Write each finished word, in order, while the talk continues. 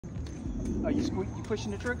Are you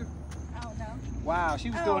pushing the trigger? Oh, no. Wow, she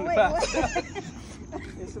was doing the by herself.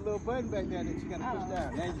 It's a little button back there that you gotta push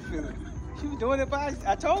down. Now you feel it. She was doing it by,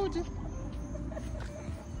 I told you.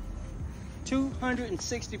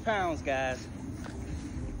 260 pounds, guys.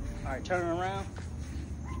 All right, turn around.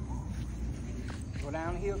 Go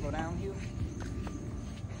downhill, go downhill.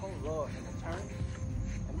 Oh Lord, and turn.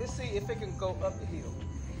 And let's see if it can go up the hill.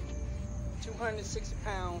 260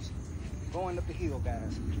 pounds going up the hill,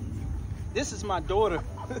 guys. This is my daughter,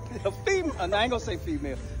 a female. I ain't gonna say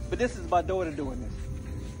female, but this is my daughter doing this.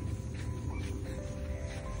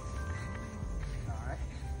 All right,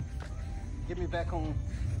 get me back on.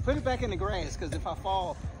 Put it back in the grass, because if I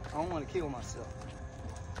fall, I don't want to kill myself.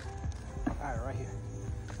 All right, right here.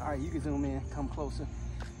 All right, you can zoom in, come closer.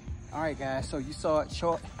 All right, guys, so you saw it,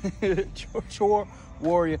 Chore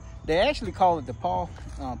Warrior. They actually call it the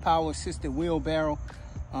Power Assisted Wheelbarrow.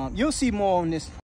 You'll see more on this